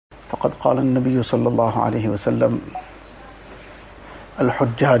وقد قال النبي صلى الله عليه وسلم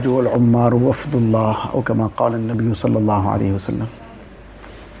الحجاج والعمار وفد الله أو كما قال النبي صلى الله عليه وسلم.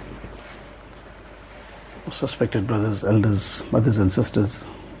 Respected brothers, elders, mothers and sisters,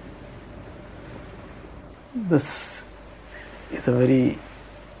 this is a very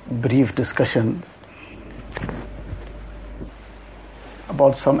brief discussion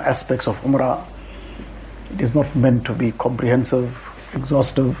about some aspects of Umrah. It is not meant to be comprehensive,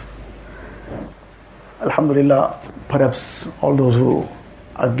 exhaustive. Alhamdulillah, perhaps all those who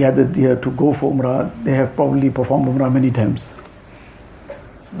are gathered here to go for Umrah, they have probably performed Umrah many times.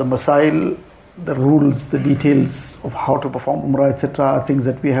 The masail, the rules, the details of how to perform Umrah, etc. are things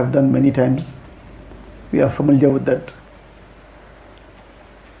that we have done many times. We are familiar with that.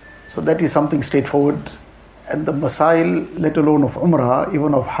 So that is something straightforward. And the masail, let alone of Umrah,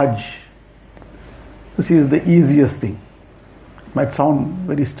 even of Hajj, this is the easiest thing. It might sound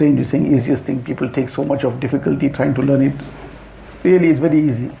very strange, you're saying easiest thing. People take so much of difficulty trying to learn it. Really, it's very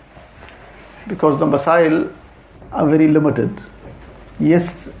easy. Because the masail are very limited.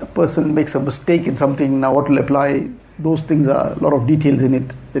 Yes, a person makes a mistake in something, now what will apply? Those things are a lot of details in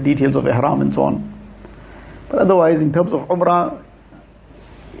it, the details of ihram and so on. But otherwise, in terms of Umrah,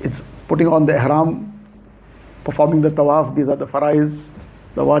 it's putting on the ihram, performing the tawaf, these are the farais,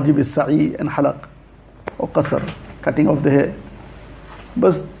 the wajib is sa'i and halaq, or qasr, cutting off the hair.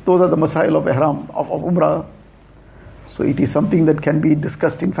 But those are the masail of ihram, of Umrah. So it is something that can be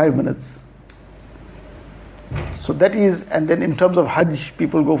discussed in 5 minutes. So that is, and then in terms of Hajj,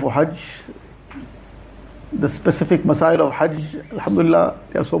 people go for Hajj. The specific masail of Hajj, alhamdulillah,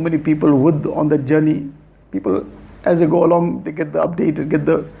 there are so many people with on that journey. People, as they go along, they get the update, they get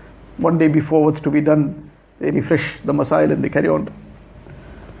the one day before what's to be done, they refresh the masail and they carry on.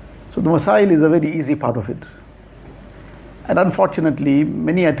 So the masail is a very easy part of it. And unfortunately,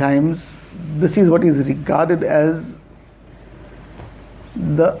 many a times, this is what is regarded as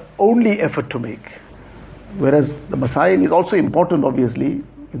the only effort to make. Whereas the masail is also important, obviously.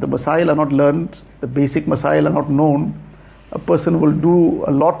 If the masail are not learned, the basic masail are not known, a person will do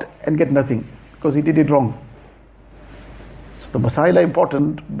a lot and get nothing because he did it wrong. So the masail are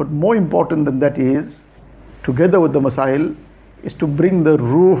important, but more important than that is, together with the masail, is to bring the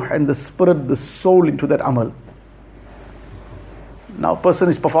ruh and the spirit, the soul into that amal. Now a person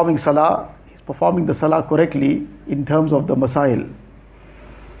is performing salah, he's performing the salah correctly in terms of the masail,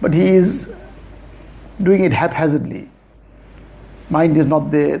 but he is doing it haphazardly. Mind is not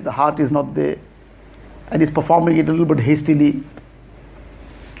there, the heart is not there, and he's performing it a little bit hastily.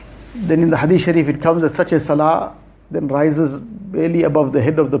 Then in the hadith sharif it comes that such a salah then rises barely above the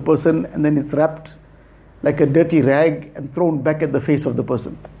head of the person, and then it's wrapped like a dirty rag and thrown back at the face of the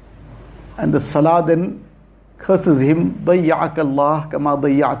person. And the salah then curses him, ضَيَّعَكَ اللَّهُ كَمَا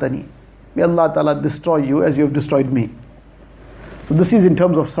ضَيَّعْتَنِي. May Allah Ta'ala destroy you as you have destroyed me. So this is in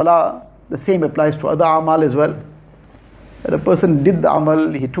terms of salah. The same applies to other amal as well. That a person did the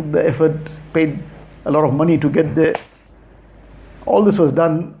amal, he took the effort, paid a lot of money to get there. All this was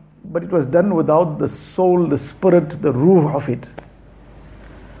done, but it was done without the soul, the spirit, the ruh of it.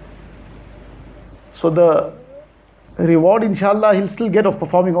 So the reward, inshallah, he'll still get of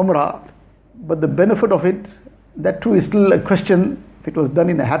performing Umrah, but the benefit of it, that too is still a question. If it was done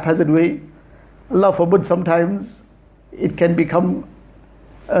in a haphazard way, Allah forbid, sometimes it can become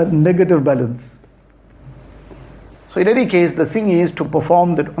a negative balance. So in any case, the thing is to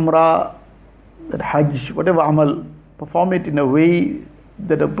perform that Umrah, that Hajj, whatever amal, perform it in a way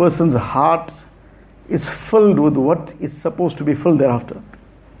that a person's heart is filled with what is supposed to be filled thereafter.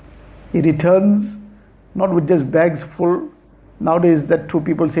 He returns not with just bags full. Nowadays that too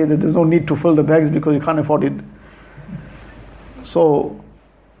people say that there's no need to fill the bags because you can't afford it. So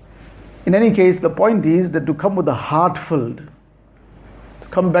in any case, the point is that to come with a heart filled, to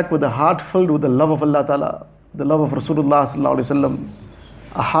come back with a heart filled with the love of Allah Ta'ala, the love of Rasulullah Sallallahu Alaihi Wasallam,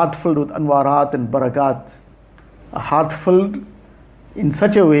 a heart filled with anwarat and barakat, a heart filled in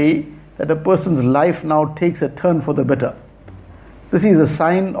such a way that a person's life now takes a turn for the better. This is a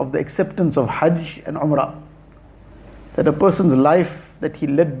sign of the acceptance of Hajj and Umrah. That a person's life that he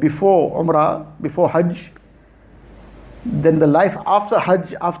led before Umrah, before Hajj, then the life after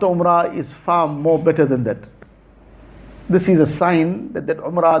Hajj, after Umrah is far more better than that. This is a sign that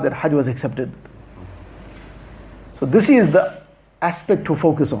Umrah, that Hajj was accepted. So this is the aspect to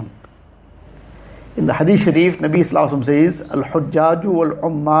focus on. In the Hadith Sharif, Nabi Sallallahu Alaihi Wasallam says, Al-Hujjaju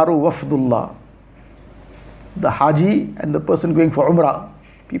wal-Ummaru wafdullah. The Haji and the person going for Umrah,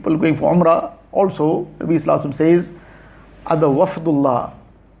 people going for Umrah, also, Nabi Sallallahu Alaihi Wasallam says, are the wafdullah.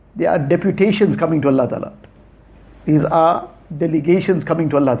 They are deputations coming to Allah Ta'ala. These are delegations coming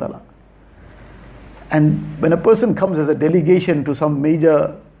to Allah Ta'ala. And when a person comes as a delegation to some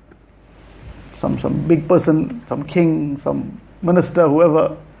major, some big person, some king, some minister,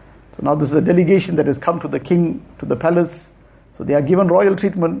 whoever, so now this is a delegation that has come to the king, to the palace, so they are given royal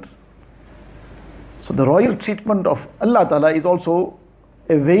treatment. So the royal treatment of Allah Ta'ala is also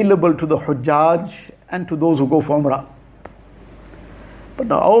available to the Hujjaj and to those who go for Umrah. But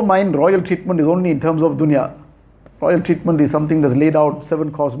now our mind, royal treatment is only in terms of dunya. Royal treatment is something that's laid out,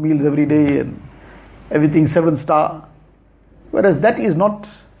 7-course meals every day and everything 7-star. Whereas that is not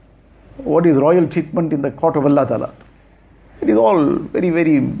what is royal treatment in the court of Allah Ta'ala. It is all very,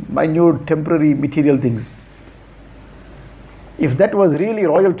 very minute, temporary, material things. If that was really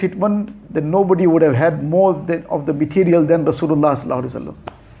royal treatment, then nobody would have had more of the material than Rasulullah Sallallahu Alaihi Wasallam.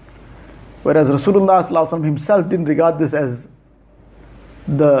 Whereas Rasulullah Sallallahu Alaihi Wasallam himself didn't regard this as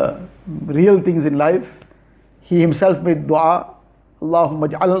the real things in life. He himself made dua, Allahumma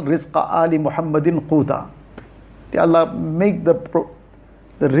ja'al rizqa ali Muhammadin quta. Allah, make the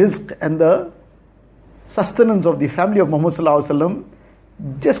rizq and the sustenance of the family of Muhammad Sallallahu Alaihi Wasallam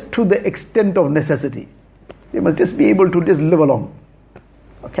just to the extent of necessity. They must just be able to just live along.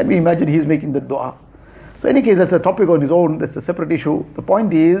 Can we imagine he's making the dua? So in any case, that's a topic on his own, that's a separate issue. The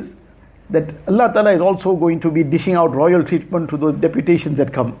point is that Allah Ta'ala is also going to be dishing out royal treatment to those deputations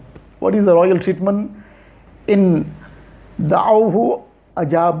that come. What is the royal treatment? In da'awhu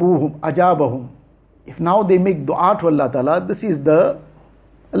ajabahum. If now they make dua to Allah Ta'ala, this is the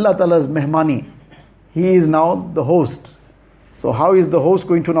Allah Ta'ala's mehmani. He is now the host. So how is the host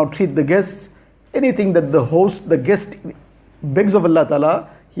going to now treat the guests? Anything that the guest begs of Allah Ta'ala,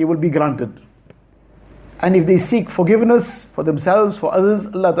 he will be granted. And if they seek forgiveness for themselves, for others,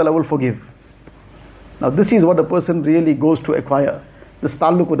 Allah Ta'ala will forgive. Now this is what a person really goes to acquire, this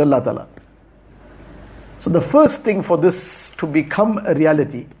ta'alluq with Allah Ta'ala. So the first thing for this to become a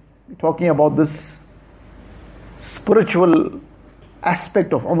reality, we're talking about this spiritual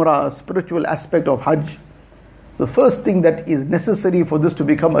aspect of Umrah, spiritual aspect of Hajj. The first thing that is necessary for this to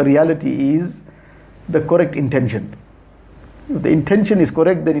become a reality is the correct intention. If the intention is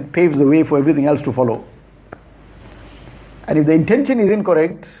correct, then it paves the way for everything else to follow. And if the intention is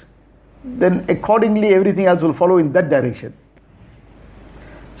incorrect, then accordingly everything else will follow in that direction.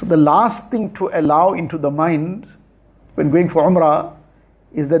 So the last thing to allow into the mind when going for Umrah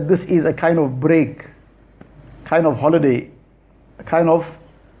is that this is a kind of break, kind of holiday, a kind of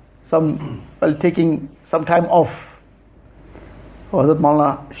taking some time off. Hazrat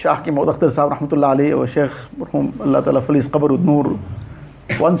Maulana Shah Hakim Maud Akhtar Sahib Rahmatullah Alayhi or Sheikh Marhum Allah Ta'ala Faliz Qabr ud Noor,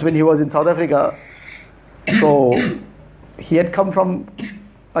 once when he was in South Africa, so he had come from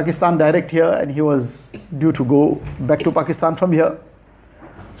Pakistan direct here and he was due to go back to Pakistan from here.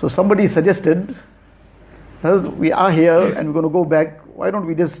 So somebody suggested, we are here and we're going to go back, why don't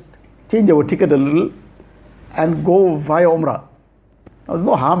we just change our ticket a little and go via Umrah? Now there's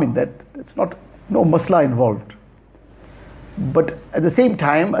no harm in that, it's not, no masla involved. But at the same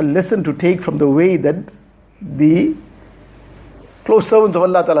time, a lesson to take from the way that the close servants of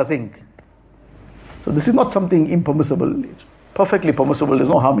Allah Ta'ala think. So this is not something impermissible, it's perfectly permissible, there's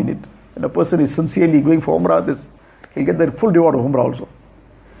no harm in it. When a person is sincerely going for Umrah, he'll get the full reward of Umrah also.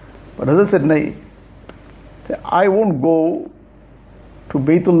 But as I said, I won't go to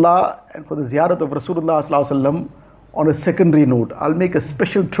Baytullah and for the ziyarat of Rasulullah Sallallahu Alaihi Wasallam on a secondary note. I'll make a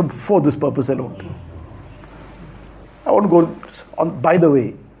special trip for this purpose alone. I won't go on by the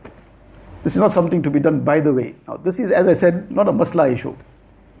way. This is not something to be done by the way. Now this is, as I said, not a masla issue.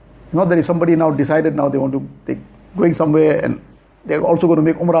 It's not that if somebody now decided now they're going somewhere and they're also going to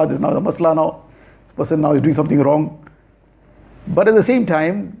make Umrah, there's now the masla now. This person now is doing something wrong. But at the same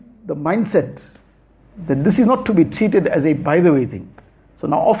time, the mindset that this is not to be treated as a by the way thing. So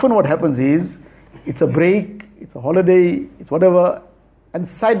now often what happens is, it's a break, it's a holiday, it's whatever, and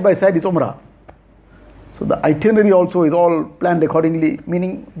side by side is Umrah. So the itinerary also is all planned accordingly,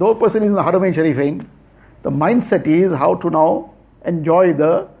 meaning though a person is in the Haramain Sharifain, the mindset is how to now enjoy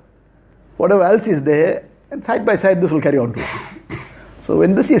the whatever else is there, and side by side this will carry on too. So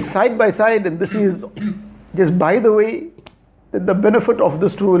when this is side by side and this is just by the way, then the benefit of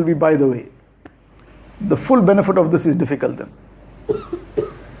this too will be by the way. The full benefit of this is difficult then.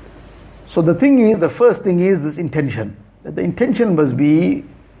 So the first thing is this intention. That the intention must be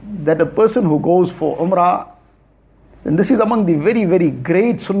that a person who goes for Umrah, then this is among the very, very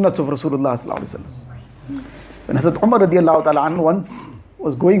great sunnats of Rasulullah Sallallahu Alaihi Wasallam. When Hazrat Umar radiallahu ta'ala anhu once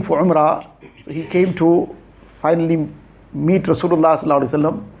was going for Umrah, so he came to finally meet Rasulullah Sallallahu Alaihi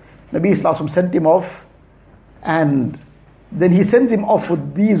Wasallam. Nabi Sallallahu Alaihi Wasallam sent him off, and then he sends him off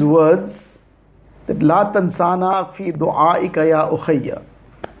with these words that La tansana fi du'aika ya ukhayya.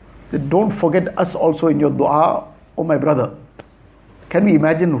 that don't forget us also in your dua, oh my brother. Can we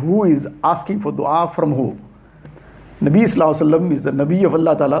imagine who is asking for dua from who? Nabi Sallallahu Alaihi Wasallam is the Nabi of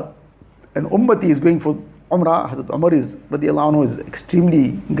Allah Ta'ala, and Ummati is going for Umrah. Hazrat Umar is, radiallahu anhu, is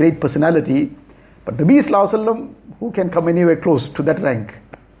extremely great personality, but Nabi Sallallahu Alaihi Wasallam, who can come anywhere close to that rank?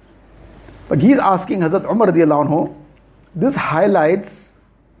 But he is asking Hazrat Umar radiallahu anhu. This highlights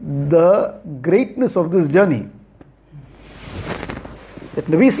the greatness of this journey. That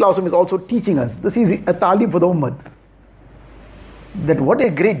Nabi Sallallahu Alaihi Wasallam is also teaching us. This is a ta'lim for the ummah. That what a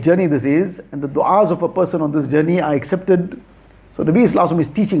great journey this is, and the du'as of a person on this journey are accepted. So Nabi Sallallahu Alaihi Wasallam is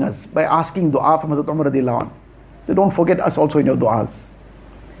teaching us by asking dua from Hazrat Umar radiallahu anhu. They don't forget us also in your du'as.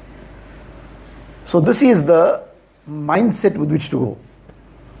 So this is the mindset with which to go.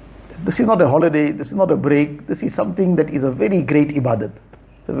 This is not a holiday, this is not a break, this is something that is a very great ibadat.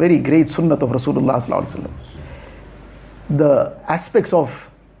 It's a very great sunnat of Rasulullah Sallallahu Alaihi Wasallam. The aspects of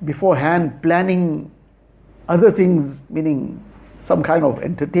beforehand planning other things, meaning some kind of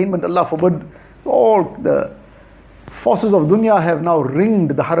entertainment, Allah forbid, all the forces of dunya have now ringed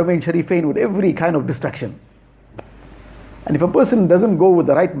the Haramain Sharifain with every kind of distraction. And if a person doesn't go with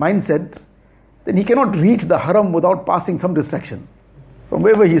the right mindset, then he cannot reach the haram without passing some distraction. From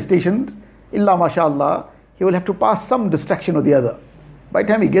wherever he is stationed, illa mashallah, he will have to pass some distraction or the other. By the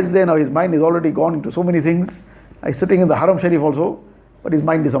time he gets there, now his mind is already gone into so many things. He's sitting in the Haram Sharif also, but his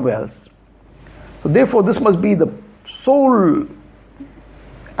mind is somewhere else. So therefore, this must be the sole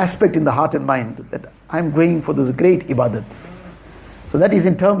aspect in the heart and mind, that I'm going for this great ibadat. So that is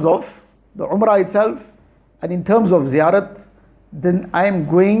in terms of the Umrah itself, and in terms of ziyarat, then I am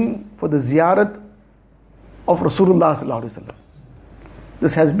going for the ziyarat of Rasulullah Sallallahu Alaihi Wasallam.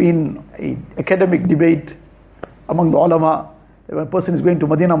 This has been an academic debate among the ulama. When a person is going to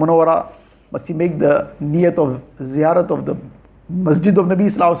Madinah Munawwara, must he make the niyat of ziyarat of the Masjid of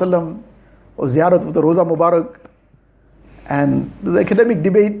Nabi Sallallahu Alaihi Wasallam, or ziyarat of the Roza Mubarak? And the academic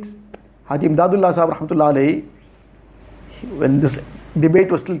debate, Haji Imdadullah Sahab Rahmatullah Alayhi, when this debate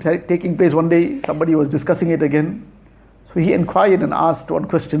was still taking place one day, somebody was discussing it again. So he inquired and asked one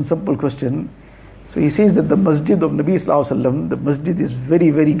question, simple question. So he says that the Masjid of Nabi Sallallahu Alaihi Wasallam, the Masjid is very,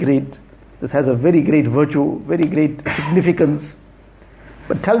 very great. This has a very great virtue, very great significance.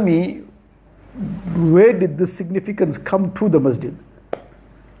 But tell me, where did this significance come to the Masjid?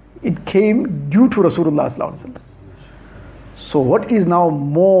 It came due to Rasulullah Sallallahu Alaihi Wasallam. So what is now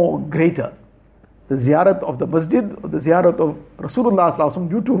more greater? The ziyarat of the Masjid or the ziyarat of Rasulullah Sallallahu Alaihi Wasallam,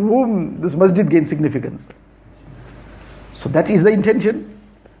 due to whom this Masjid gains significance? So that is the intention.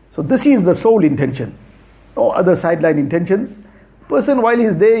 So this is the sole intention. No other sideline intentions. Person while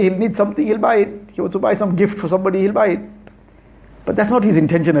he's there, he'll need something, he'll buy it. He wants to buy some gift for somebody, he'll buy it. But that's not his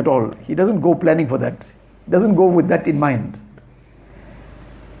intention at all. He doesn't go planning for that. He doesn't go with that in mind.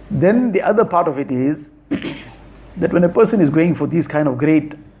 Then the other part of it is that when a person is going for these kind of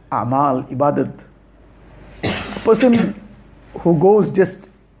great a'mal, ibadat, a person who goes just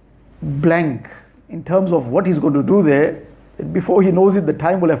blank in terms of what he's going to do there, that before he knows it, the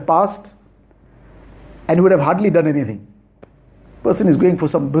time will have passed and he would have hardly done anything. Person is going for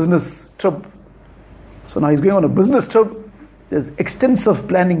some business trip. So now he's going on a business trip. There's extensive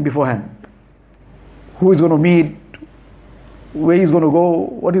planning beforehand. Who he's going to meet, where he's going to go,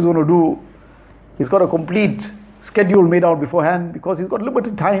 what he's going to do. He's got a complete schedule made out beforehand because he's got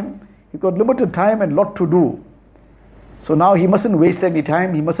limited time. He's got limited time and lot to do. So now he mustn't waste any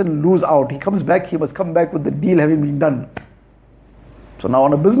time. He mustn't lose out. He comes back, he must come back with the deal having been done. So now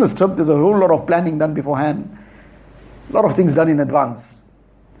on a business trip, there's a whole lot of planning done beforehand. A lot of things done in advance.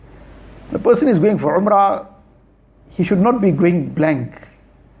 The person is going for Umrah, he should not be going blank.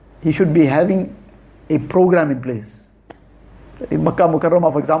 He should be having a program in place. In Makkah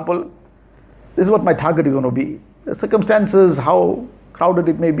Mukarramah, for example, this is what my target is going to be. The circumstances, how crowded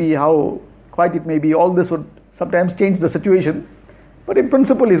it may be, how quiet it may be, all this would sometimes change the situation. But in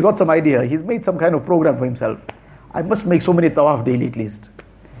principle, he's got some idea. He's made some kind of program for himself. I must make so many tawaf daily at least.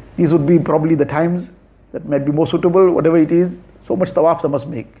 These would be probably the times that might be more suitable, whatever it is. So much tawafs I must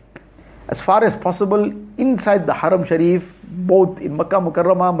make. As far as possible, inside the Haram Sharif, both in Makkah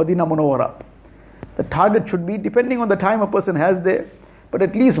Mukarramah, Madinah Munawwara. The target should be, depending on the time a person has there, but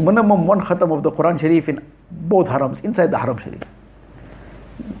at least minimum one khatam of the Quran Sharif in both harams, inside the Haram Sharif.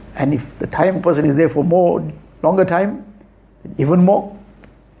 And if the time person is there for longer time, even more.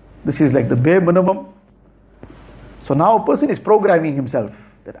 This is like the bare minimum. So now a person is programming himself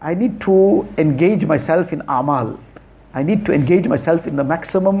that I need to engage myself in amal. I need to engage myself in the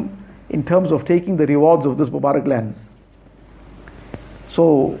maximum in terms of taking the rewards of this Mubarak lands.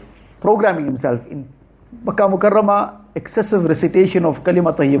 So programming himself in Makkah Mukarramah, excessive recitation of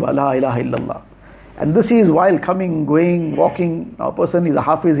kalima tayyiba, la ilaha illallah. And this is while coming, going, walking. Now a person is a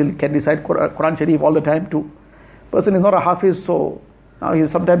hafiz, he can recite Quran Sharif all the time too. Person is not a hafiz, so now he'll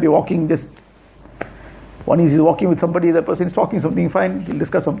sometimes be walking just, one is he's walking with somebody, the person is talking something, fine, he'll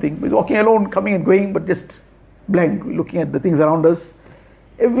discuss something. He's walking alone, coming and going, but just blank, looking at the things around us.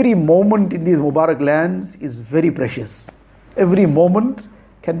 Every moment in these Mubarak lands is very precious. Every moment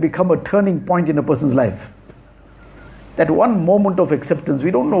can become a turning point in a person's life. That one moment of acceptance,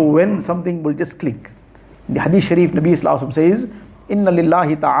 we don't know when something will just click. In the Hadith Sharif, Nabi Sallallahu Alaihi Wasallam says, Inna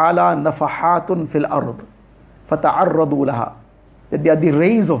lillahi ta'ala nafahatun fil ard, fata'arradu laha. That they are the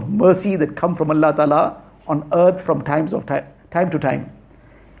rays of mercy that come from Allah Ta'ala on earth from time to time.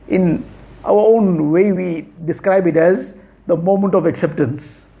 In our own way, we describe it as the moment of acceptance.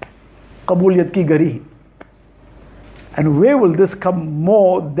 Qabuliyat ki gari. And where will this come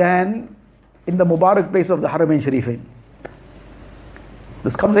more than in the Mubarak place of the Haramain Sharifain?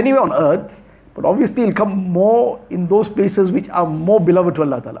 This comes anywhere on earth, but obviously it will come more in those places which are more beloved to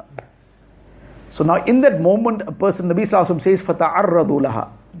Allah Ta'ala. So now in that moment, a person, Nabi Sallallahu Alaihi Wasallam says, فَتَعَرَّضُوا لَهَا.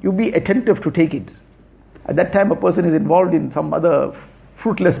 You be attentive to take it. At that time a person is involved in some other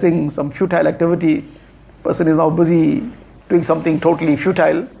fruitless thing, some futile activity. Person is now busy doing something totally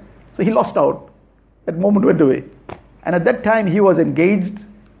futile. So he lost out. That moment went away. And at that time he was engaged,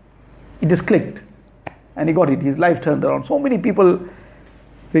 it just clicked. And he got it, his life turned around. So many people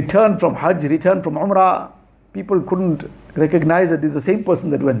returned from Hajj, returned from Umrah. People couldn't recognize that it's the same person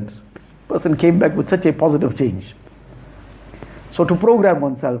that went. Person came back with such a positive change. So to program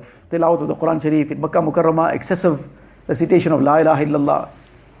oneself, tilawat of the Quran Sharif, in Makkah Mukarramah, excessive recitation of La ilaha illallah.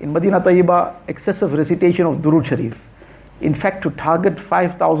 In Medina Tayyibah, excessive recitation of Durood Sharif. In fact, to target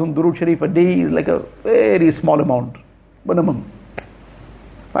 5,000 Durood Sharif a day is like a very small amount, minimum.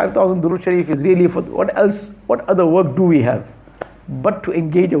 5,000 Durood Sharif is really for what else, what other work do we have but to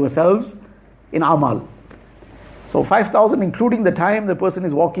engage ourselves in Amal. So 5,000 including the time the person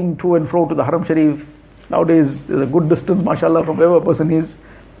is walking to and fro to the Haram Sharif. Nowadays there's a good distance, mashallah, from wherever a person is.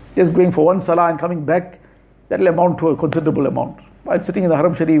 Just going for one salah and coming back, that will amount to a considerable amount. While sitting in the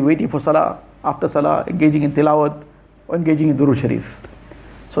Haram Sharif waiting for salah, after salah engaging in tilawat or engaging in Durood Sharif.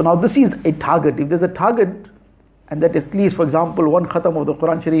 So now this is a target. If there's a target, and that at least, for example, one khatam of the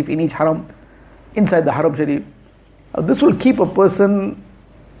Quran Sharif in each haram, inside the Haram Sharif, this will keep a person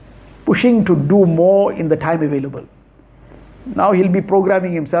pushing to do more in the time available. Now he'll be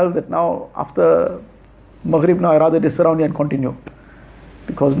programming himself that now after Maghrib, now I rather just sit around here and continue.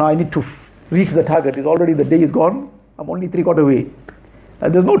 Because now I need to reach the target. It's already, the day is gone, I'm only 3/4 away.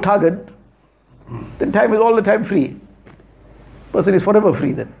 And there's no target, then time is all the time free. Person is forever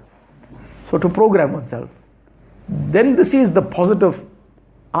free then. So to program oneself. Then this is the positive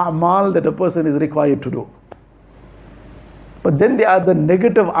a'mal that a person is required to do. But then there are the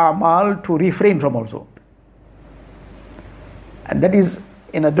negative a'mal to refrain from also. And that is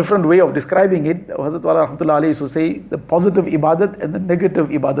in a different way of describing it. Hazrat Wala Rahmatullah Alayhi used to say the positive ibadat and the negative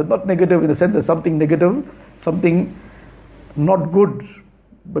ibadat. Not negative in the sense of something negative, something not good,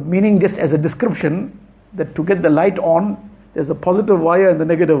 but meaning just as a description that to get the light on, there's a positive wire and the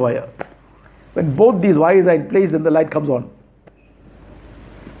negative wire. When both these wires are in place, then the light comes on.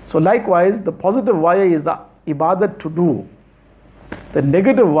 So likewise, the positive wire is the ibadat to do. The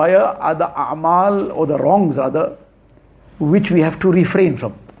negative wire are the a'mal or the wrongs rather, which we have to refrain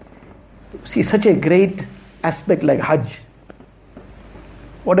from. See, such a great aspect like Hajj.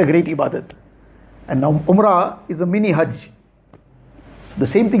 What a great ibadat. And now Umrah is a mini Hajj. So the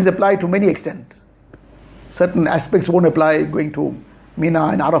same things apply to many extent. Certain aspects won't apply, going to Mina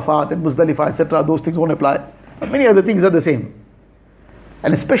and Arafat and Muzdalifah, etc. Those things won't apply. But many other things are the same.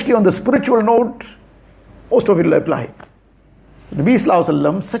 And especially on the spiritual note, most of it will apply. Nabi Sallallahu Alaihi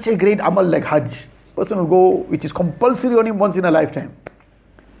Wasallam, such a great amal like Hajj, person will go, which is compulsory on him once in a lifetime.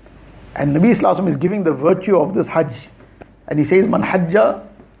 And Nabi Sallallahu Alaihi Wasallam is giving the virtue of this Hajj. And he says, Man hajja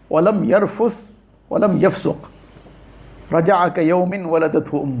walam yarfus walam yafsuq raja'a ka yawmin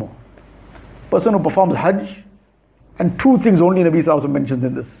waladathu ummu. Person who performs Hajj, and two things only Nabi Sallallahu Alaihi Wasallam mentions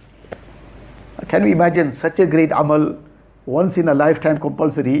in this. Can we imagine such a great amal, once in a lifetime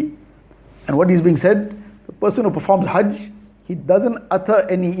compulsory, and what is being said? The person who performs Hajj, he doesn't utter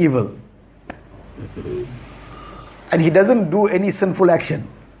any evil. And he doesn't do any sinful action.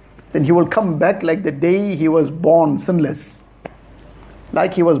 Then he will come back like the day he was born, sinless.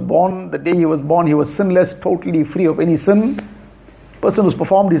 Like he was born, the day he was born, he was sinless, totally free of any sin. Person who's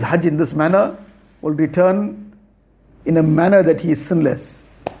performed his Hajj in this manner will return in a manner that he is sinless.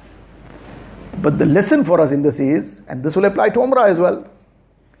 But the lesson for us in this is, and this will apply to Umrah as well,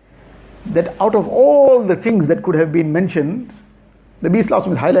 that out of all the things that could have been mentioned, Nabi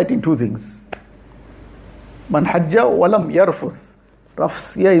Islam is highlighting two things. Man hajja walam yarfuth.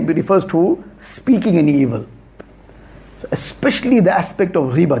 Rafs here refers to speaking any evil. So especially the aspect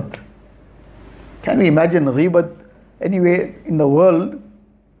of ghibat. Can we imagine ghibat anywhere in the world?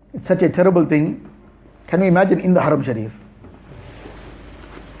 It's such a terrible thing. Can we imagine in the Haram Sharif?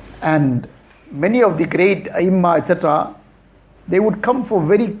 And many of the great Aimma, etc., they would come for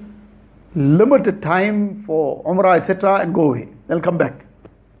very limited time for Umrah, etc., and go away. They'll come back.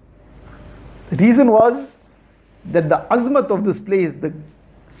 The reason was that the azmat of this place, the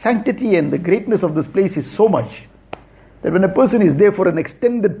sanctity and the greatness of this place is so much that when a person is there for an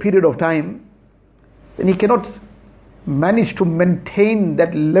extended period of time, then he cannot manage to maintain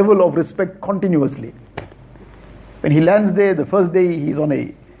that level of respect continuously. When he lands there, the first day he's on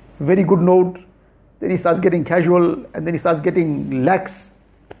a very good note, then he starts getting casual, and then he starts getting lax,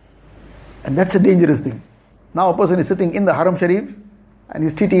 and that's a dangerous thing. Now a person is sitting in the Haram Sharif and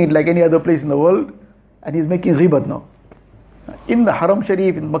he's treating it like any other place in the world, and he's making ghibat now. In the Haram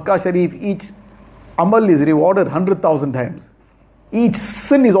Sharif, in Makkah Sharif, each amal is rewarded 100,000 times. Each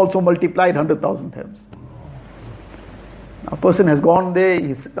sin is also multiplied 100,000 times. Now a person has gone there,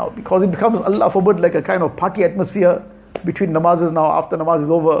 now because it becomes, Allah forbid, like a kind of party atmosphere between namazes now. After namaz is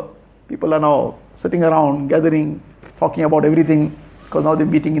over, people are now sitting around, gathering, talking about everything, because now they're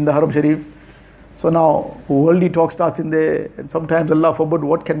meeting in the Haram Sharif. So now worldly talk starts in there, and sometimes, Allah forbid,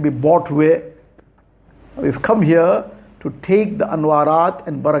 what can be bought where. We've come here to take the anwarat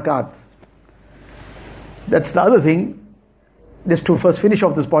and barakat. That's the other thing. Just to first finish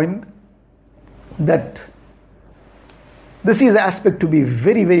off this point, that this is the aspect to be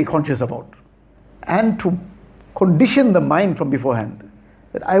very, very conscious about, and to condition the mind from beforehand,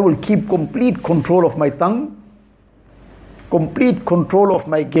 that I will keep complete control of my tongue, complete control of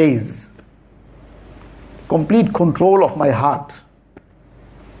my gaze, complete control of my heart.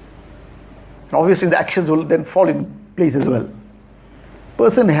 Obviously the actions will then fall in place as well.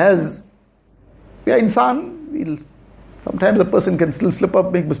 Person has, we are insan, sometimes a person can still slip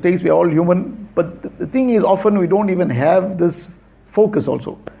up, make mistakes, we are all human, but the thing is, often we don't even have this focus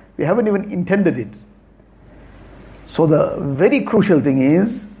also. We haven't even intended it. So the very crucial thing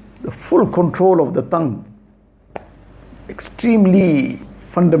is the full control of the tongue. Extremely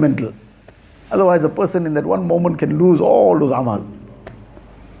fundamental. Otherwise a person in that one moment can lose all those amal.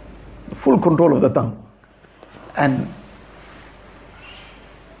 Full control of the tongue. And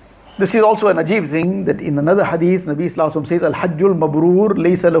this is also an ajib thing, that in another hadith, Nabi Sallallahu Alaihi Wasallam says, Al-Hajjul Mabrur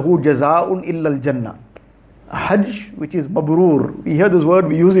laysa lahu jaza'un illa al-Jannah. A Hajj which is Mabrur. We hear this word,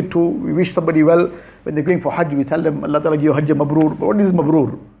 we use it too. We wish somebody well. When they're going for Hajj, we tell them, Allah Ta'ala give you Hajj Mabrur. But what is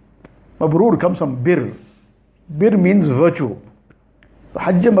Mabrur? Mabrur comes from Bir. Bir means virtue. The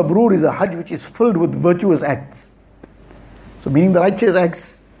Hajj Mabrur is a Hajj which is filled with virtuous acts. So meaning the righteous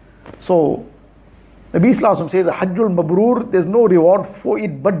acts. So Nabi Sallallahu Alaihi Wasallam says, Hajjul Mabrur, there's no reward for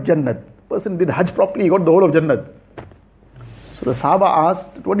it but Jannat. Person did Hajj properly, he got the whole of Jannat. So the Sahaba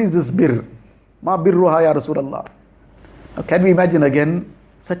asked, what is this Bir? Ma birruha ya Rasulullah. Now can we imagine again,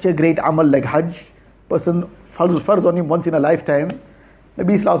 such a great amal like Hajj, person falls on him once in a lifetime.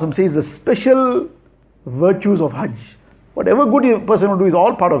 Nabi Sallallahu Alaihi Wasallam says the special virtues of Hajj. Whatever good a person will do is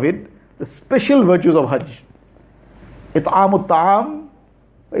all part of it. The special virtues of Hajj. It'amut ta'am,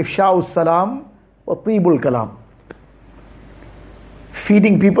 ifsha'us salam, wa tibul kalam.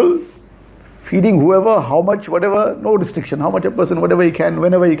 Feeding people, feeding whoever, how much, whatever, no restriction. How much a person, whatever he can,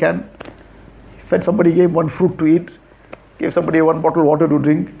 whenever he can. Fed somebody, gave one fruit to eat, gave somebody one bottle of water to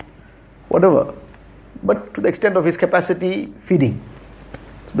drink, whatever. But to the extent of his capacity, feeding.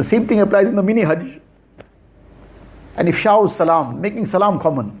 So the same thing applies in the mini Hajj. And ifsha'us salam, making salam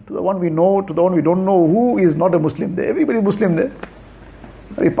common. To the one we know, to the one we don't know, who is not a Muslim there. Everybody is Muslim there.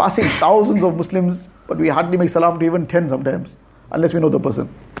 We're passing thousands of Muslims, but we hardly make salam to even 10 sometimes, unless we know the person.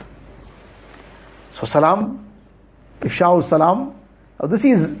 So salam, ifsha'us salam. Now this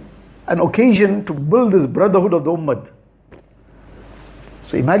is an occasion to build this brotherhood of the ummah.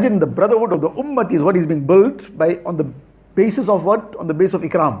 So imagine the brotherhood of the ummah is what is being built by, on the basis of what? On the basis of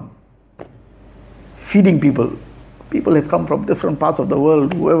ikram. Feeding people. People have come from different parts of the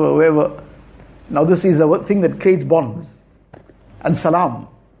world, whoever. Now this is a thing that creates bonds. And salam.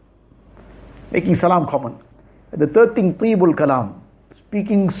 Making salam common. And the third thing, tibul kalam.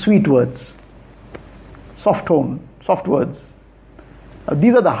 Speaking sweet words. Soft tone, soft words. Now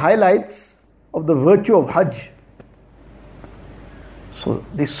these are the highlights of the virtue of Hajj. So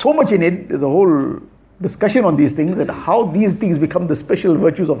there's so much in it, there's a whole discussion on these things, that how these things become the special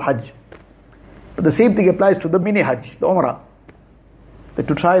virtues of Hajj. But the same thing applies to the mini Hajj, the Umrah. that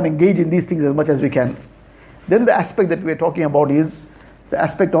to try and engage in these things as much as we can. Then the aspect that we are talking about is the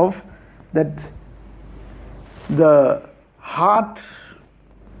aspect of that the heart,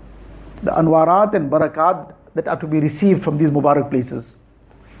 the anwarat and barakat that are to be received from these Mubarak places.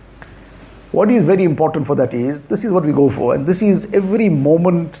 What is very important for that is, this is what we go for, and this is every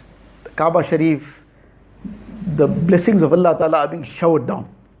moment, the Kaaba Sharif, the blessings of Allah Ta'ala are being showered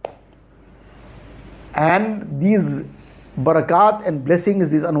down. And these barakat and blessings,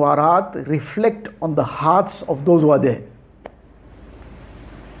 these anwarat, reflect on the hearts of those who are there.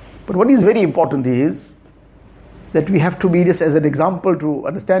 But what is very important is that we have to be, just as an example to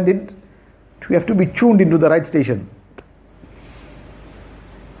understand it, we have to be tuned into the right station.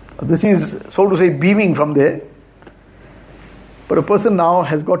 This is, so to say, beaming from there. But a person now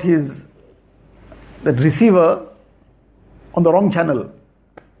has got that receiver on the wrong channel.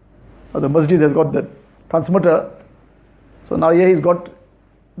 The masjid has got the transmitter. So now here he's got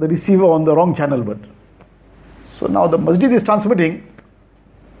the receiver on the wrong channel. So now the masjid is transmitting,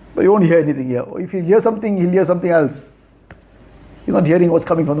 but you won't hear anything here. Or if you hear something, he'll hear something else. He's not hearing what's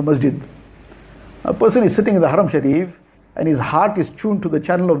coming from the masjid. A person is sitting in the Haram Sharif and his heart is tuned to the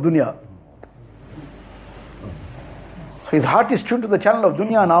channel of dunya. So his heart is tuned to the channel of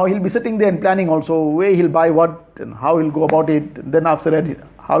dunya now. He'll be sitting there and planning also where he'll buy what and how he'll go about it. And then after that,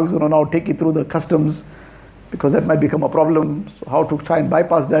 how he's going to now take it through the customs, because that might become a problem. So how to try and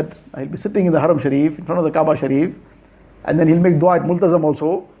bypass that. He'll be sitting in the Haram Sharif, in front of the Kaaba Sharif, and then he'll make dua at Multazam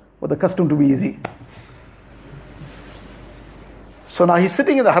also, for the custom to be easy. So now he's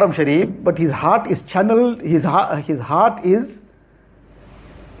sitting in the Haram Sharif, but his heart is channeled, his heart is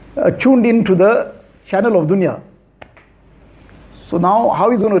tuned into the channel of dunya. So now how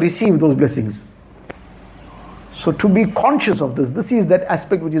he's going to receive those blessings? So to be conscious of this is that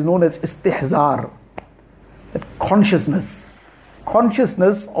aspect which is known as istihzar, that consciousness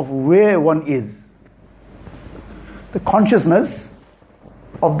of where one is, the consciousness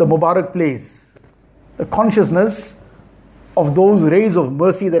of the Mubarak place, the consciousness of those rays of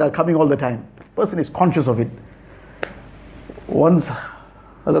mercy that are coming all the time. The person is conscious of it. Once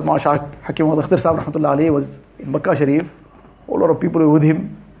Hazrat Masha Hakim Muhammad Akhtar Sahib Rahmatullah Alayhi was in Makkah Sharif. A lot of people were with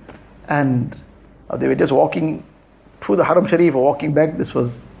him, and they were just walking through the Haram Sharif or walking back. This was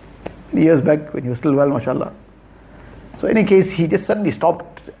many years back when he was still well, mashallah. So in any case, he just suddenly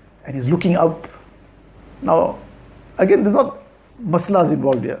stopped and he's looking up. Now, again, there's not maslas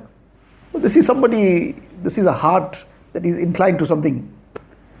involved here. But this is a heart that is inclined to something.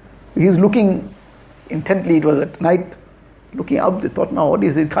 He's looking intently. It was at night, looking up. They thought, now what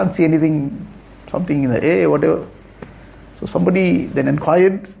is it? Can't see anything, something in the air, whatever. So somebody then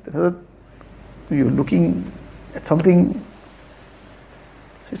inquired, you're looking at something.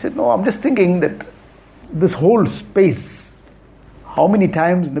 She said, no, I'm just thinking that this whole space, how many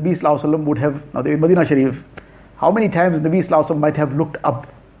times Nabi Sallallahu Alaihi Wasallam would have, now they're in Medina Sharif, how many times Nabi Sallallahu Alaihi Wasallam might have looked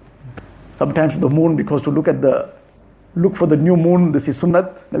up, sometimes to the moon, because to look for the new moon, this is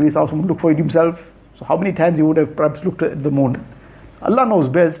sunnat. Nabi Sallallahu Alaihi Wasallam would look for it himself. So how many times he would have perhaps looked at the moon? Allah knows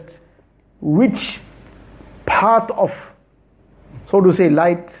best which path of, so to say,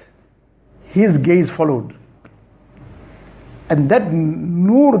 light his gaze followed. And that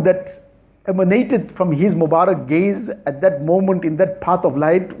nur that emanated from his Mubarak gaze at that moment in that path of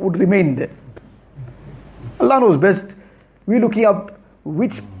light would remain there. Allah knows best. We're looking up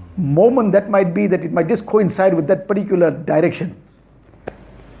which moment that might be, that it might just coincide with that particular direction.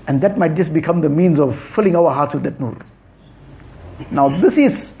 And that might just become the means of filling our hearts with that nur. Now this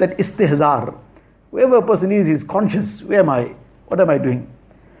is that istihzar. Wherever a person is conscious. Where am I? What am I doing?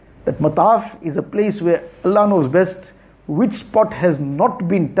 That mataf is a place where Allah knows best which spot has not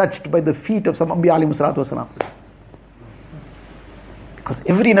been touched by the feet of some Anbiya alayhi salatu wasalam. Because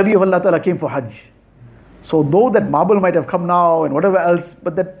every Nabi of Allah Ta'ala came for Hajj. So though that marble might have come now and whatever else,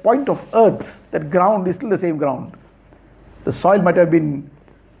 but that point of earth, that ground is still the same ground. The soil might have been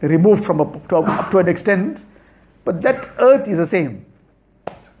removed from up to an extent, but that earth is the same.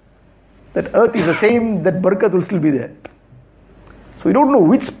 That earth is the same, that barakat will still be there. So we don't know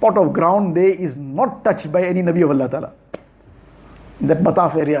which spot of ground there is not touched by any Nabi of Allah Ta'ala. In that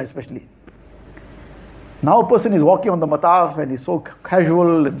mataf area especially. Now a person is walking on the mataf and he's so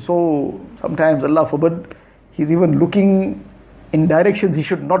casual and so, sometimes Allah forbid, he's even looking in directions he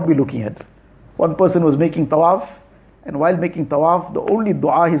should not be looking at. One person was making tawaf, and while making tawaf, the only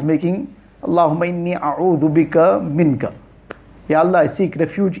dua he's making, Allahumma inni a'udhu bika minka. Ya Allah, I seek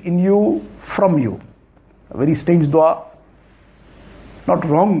refuge in you, from you. A very strange dua. Not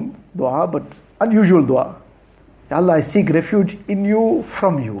wrong dua, but unusual dua. Ya Allah, I seek refuge in you,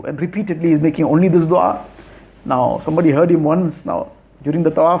 from you. And repeatedly he's making only this dua. Now, somebody heard him once. Now, During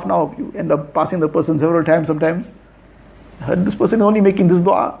the tawaf now, you end up passing the person several times sometimes. I heard this person is only making this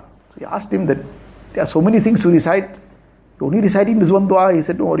dua. So he asked him that there are so many things to recite. You're only reciting this one dua. He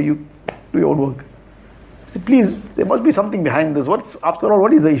said, no worry, you do your own work. He said, please, there must be something behind this. After all,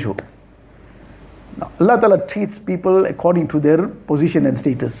 what is the issue? Now, Allah Ta'ala treats people according to their position and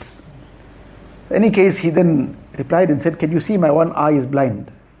status. In any case, he then replied and said, can you see my one eye is blind?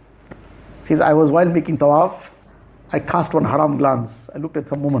 He says, I was while making tawaf, I cast one haram glance. I looked at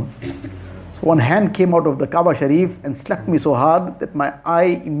some woman. So one hand came out of the Kaaba Sharif and slapped me so hard that my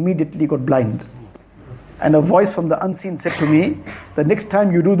eye immediately got blind. And a voice from the unseen said to me, the next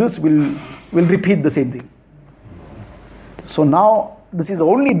time you do this, we'll repeat the same thing. So now, this is the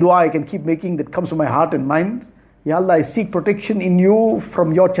only dua I can keep making that comes to my heart and mind. Ya Allah, I seek protection in you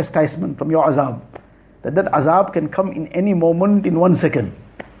from your chastisement, from your azab. That azab can come in any moment, in 1 second.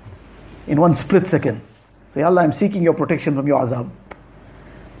 In one split second. So Ya Allah, I'm seeking your protection from your azab.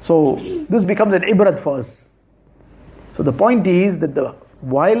 So this becomes an ibrat for us. So the point is that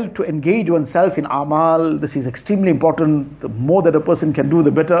while to engage oneself in amal, this is extremely important. The more that a person can do,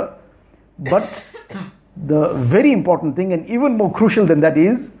 the better. But the very important thing, and even more crucial than that,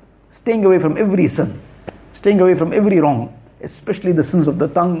 is staying away from every sin, staying away from every wrong, especially the sins of the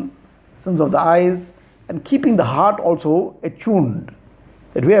tongue, sins of the eyes, and keeping the heart also attuned.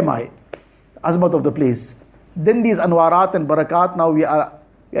 That where am I? Azmat of the place. Then these anwarat and barakat, now we are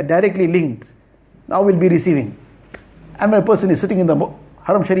directly linked. Now we'll be receiving. And when a person is sitting in the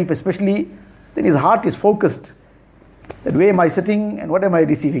Haram Sharif especially, then his heart is focused. That where am I sitting and what am I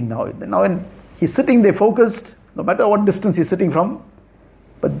receiving now? Now when he's sitting there focused, no matter what distance he's sitting from,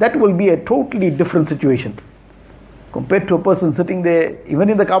 but that will be a totally different situation compared to a person sitting there, even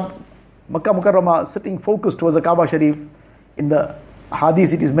in the Makkah Mukarramah, sitting focused towards the Kaaba Sharif. In the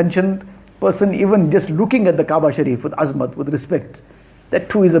hadith it is mentioned, person even just looking at the Kaaba Sharif with azmat, with respect, that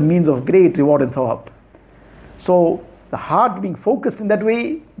too is a means of great reward and thawab. So the heart being focused in that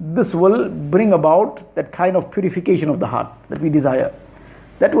way, this will bring about that kind of purification of the heart that we desire.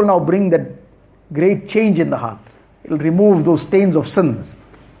 That will now bring that great change in the heart. It will remove those stains of sins.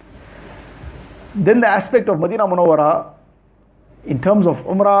 Then the aspect of Madinah Munawwara, in terms of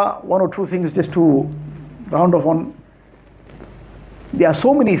Umrah, one or two things just to round off on. There are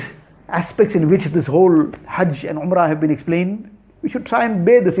so many aspects in which this whole Hajj and Umrah have been explained. We should try and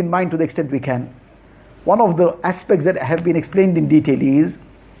bear this in mind to the extent we can. One of the aspects that have been explained in detail is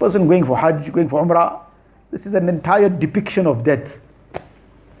person going for Hajj, going for Umrah. This is an entire depiction of death.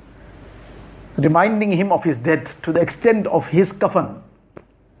 It's reminding him of his death to the extent of his kafan.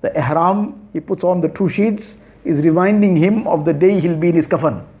 The ihram he puts on, the 2 sheets, is reminding him of the day he'll be in his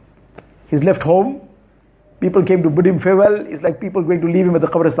kafan. He's left home. People came to bid him farewell. It's like people going to leave him at the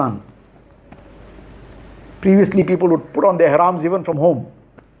Qabristan. Previously people would put on their ihrams even from home.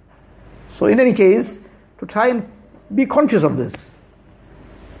 So in any case, to try and be conscious of this,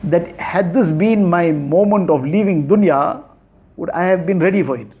 that had this been my moment of leaving dunya, would I have been ready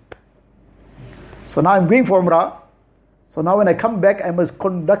for it? So now I'm going for Umrah. So now when I come back, I must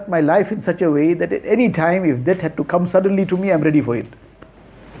conduct my life in such a way that at any time, if death had to come suddenly to me, I'm ready for it.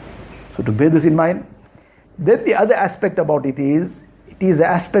 So to bear this in mind. Then the other aspect about it is the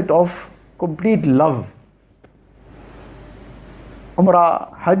aspect of complete love.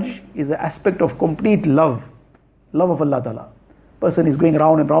 Umrah, Hajj is the aspect of complete love. Love of Allah Ta'ala. Person is going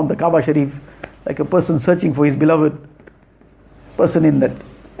round and round the Kaaba Sharif like a person searching for his beloved. Person in that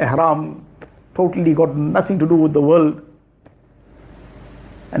ihram, totally got nothing to do with the world.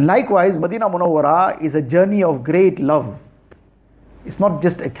 And likewise, Madinah Munawwara is a journey of great love. It's not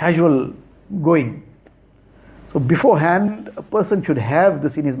just a casual going. So beforehand, a person should have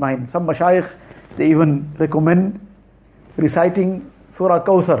this in his mind. Some mashayikh, they even recommend reciting Surah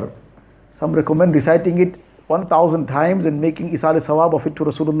Kawthar. Some recommend reciting it 1,000 times and making Isal Sawab of it to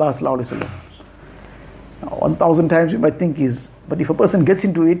Rasulullah Sallallahu Alaihi Wasallam. Now 1,000 times you might think is, but if a person gets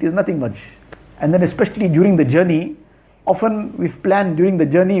into it, is nothing much. And then especially during the journey, often we've planned during the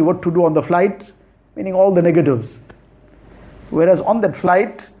journey what to do on the flight, meaning all the negatives. Whereas on that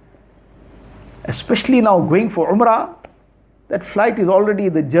flight, especially now going for Umrah, that flight is already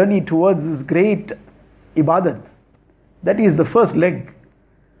the journey towards this great ibadat. That is the first leg.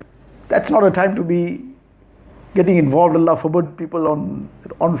 That's not a time to be getting involved. Allah forbid, people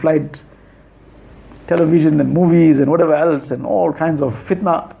on flight, television and movies and whatever else and all kinds of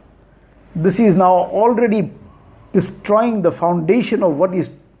fitna. This is now already destroying the foundation of what is.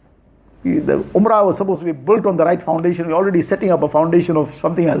 The Umrah was supposed to be built on the right foundation. We're already setting up a foundation of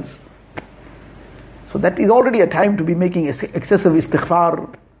something else. So that is already a time to be making excessive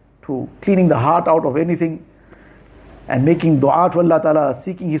istighfar, to cleaning the heart out of anything. and making dua to Allah Ta'ala,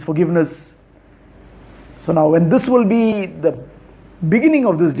 seeking His forgiveness. So now when this will be the beginning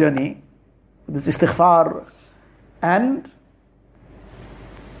of this journey, this istighfar, and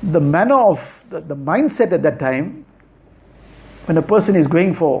the manner of the mindset at that time, when a person is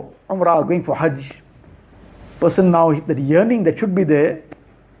going for Umrah, going for Hajj, person now, that yearning that should be there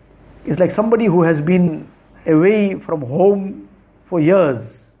is like somebody who has been away from home for years,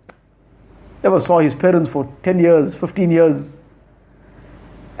 never saw his parents for 10 years, 15 years,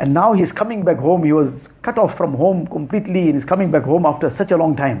 and now he's coming back home. He was cut off from home completely and he's coming back home after such a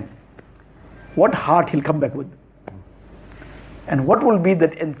long time. What heart he'll come back with? And what will be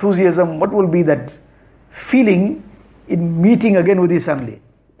that enthusiasm, what will be that feeling in meeting again with his family?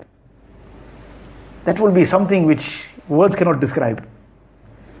 That will be something which words cannot describe.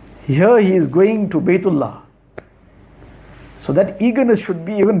 Here he is going to Baytullah. So that eagerness should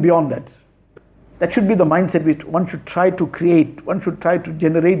be even beyond that. That should be the mindset which one should try to create. One should try to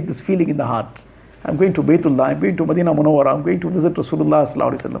generate this feeling in the heart. I'm going to Baytullah, I'm going to Madinah Munawwara, I'm going to visit Rasulullah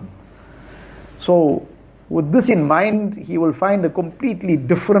Sallallahu Alaihi Wasallam. So with this in mind, he will find a completely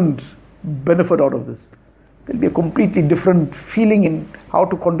different benefit out of this. There will be a completely different feeling in how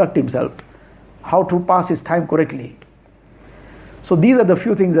to conduct himself, how to pass his time correctly. So these are the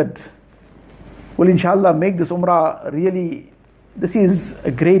few things that will inshallah make this Umrah really, this is a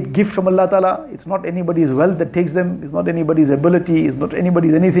great gift from Allah Ta'ala. It's not anybody's wealth that takes them, it's not anybody's ability, it's not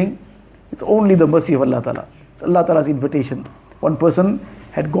anybody's anything. It's only the mercy of Allah Ta'ala. It's Allah Ta'ala's invitation. One person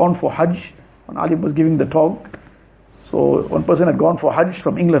had gone for Hajj, when Alim was giving the talk. So one person had gone for Hajj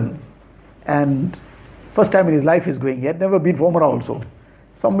from England, and first time in his life he's going. He had never been for Umrah also.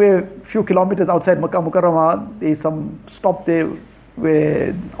 Somewhere few kilometers outside Makkah Mukarramah, there is some stop there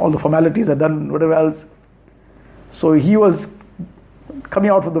where all the formalities are done, whatever else. So he was coming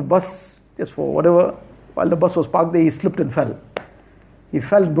out of the bus just for whatever. While the bus was parked there, he slipped and fell. He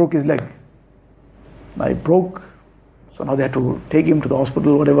fell and broke his leg. Now it broke, so now they had to take him to the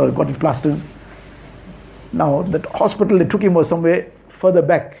hospital, whatever, got it plastered. Now that hospital they took him was somewhere further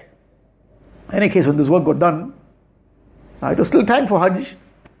back. In any case, when this work got done, now it was still time for Hajj.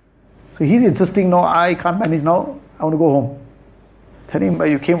 So he's insisting, no, I can't manage now, I want to go home. Tell him,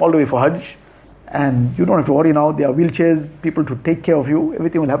 you came all the way for Hajj, and you don't have to worry now, there are wheelchairs, people to take care of you,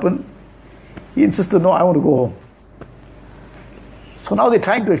 everything will happen. He insisted, no, I want to go home. So now they're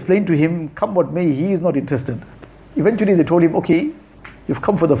trying to explain to him, come what may, he is not interested. Eventually they told him, okay, you've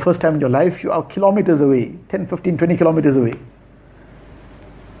come for the first time in your life, you are kilometers away, 10, 15, 20 kilometers away.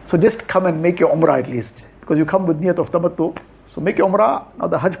 So just come and make your Umrah at least, because you come with niyat of tamattu. So make your Umrah, now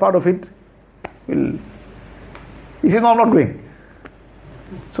the Hajj part of it will... He said, no, I'm not going.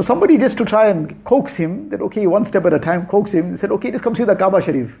 So somebody just to try and coax him, that okay, one step at a time, coax him, he said, okay, just come see the Kaaba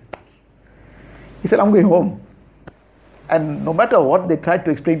Sharif. He said, I'm going home. And no matter what they tried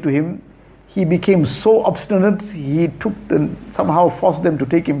to explain to him, he became so obstinate, he took somehow forced them to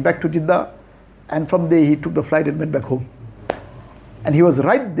take him back to Jeddah, and from there he took the flight and went back home. And he was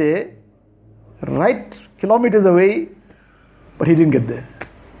right there, right kilometers away, but he didn't get there.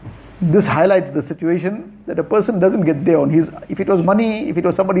 This highlights the situation that a person doesn't get there on his, if it was money, if it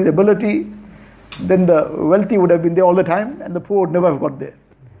was somebody's ability, then the wealthy would have been there all the time and the poor would never have got there.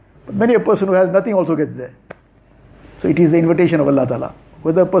 But many a person who has nothing also gets there. So it is the invitation of Allah Ta'ala.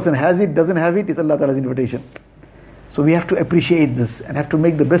 Whether a person has it, doesn't have it, it's Allah Ta'ala's invitation. So we have to appreciate this and have to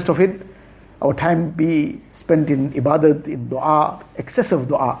make the best of it. Our time be spent in ibadat, in dua, excessive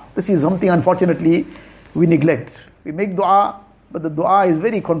dua. This is something unfortunately we neglect. We make dua, but the dua is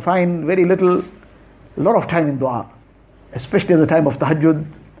very confined, very little, a lot of time in dua. Especially at the time of tahajjud,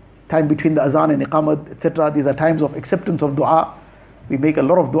 time between the azan and iqamat, etc. These are times of acceptance of dua. We make a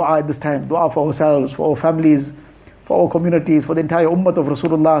lot of dua at this time. Dua for ourselves, for our families, for our communities, for the entire ummah of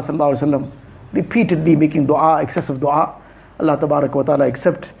Rasulullah Sallallahu Alaihi Wasallam. Repeatedly making dua, excessive dua. Allah Tabarak wa Ta'ala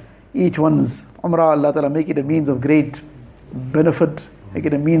accept each one's Umrah. Allah Ta'ala make it a means of great benefit, make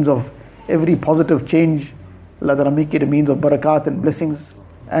it a means of every positive change. Allah Ta'ala make it a means of barakat and blessings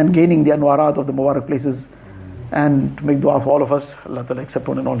and gaining the anwarat of the Mubarak places, and to make dua for all of us. Allah Ta'ala accept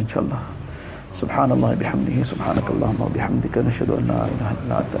one and all, inshallah. Subhanallah bihamdihi, subhanakallahumma bihamdika, nashhadu an la ilaha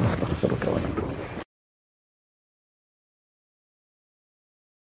illa anta, nastaghfiruka wa natubu.